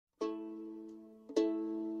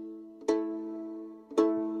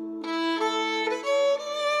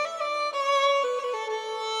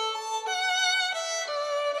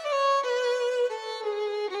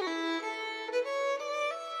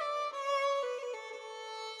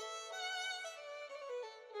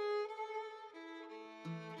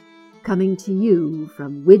Coming to you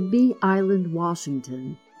from Whidbey Island,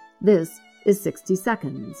 Washington, this is 60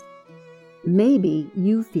 Seconds. Maybe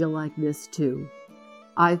you feel like this too.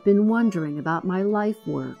 I've been wondering about my life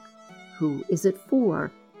work. Who is it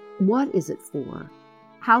for? What is it for?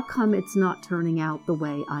 How come it's not turning out the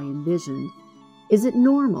way I envisioned? Is it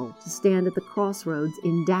normal to stand at the crossroads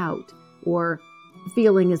in doubt, or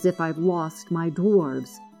feeling as if I've lost my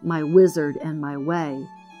dwarves, my wizard, and my way?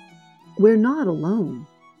 We're not alone.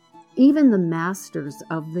 Even the masters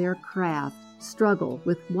of their craft struggle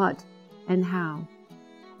with what and how.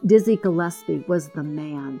 Dizzy Gillespie was the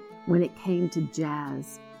man when it came to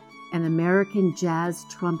jazz. An American jazz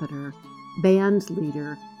trumpeter, band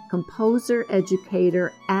leader, composer,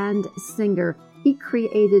 educator, and singer, he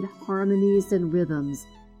created harmonies and rhythms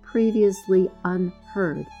previously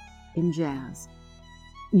unheard in jazz.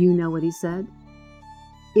 You know what he said?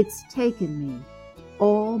 "It's taken me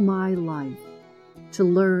all my life to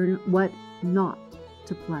learn what not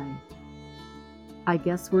to play." I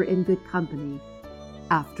guess we're in good company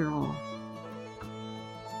after all.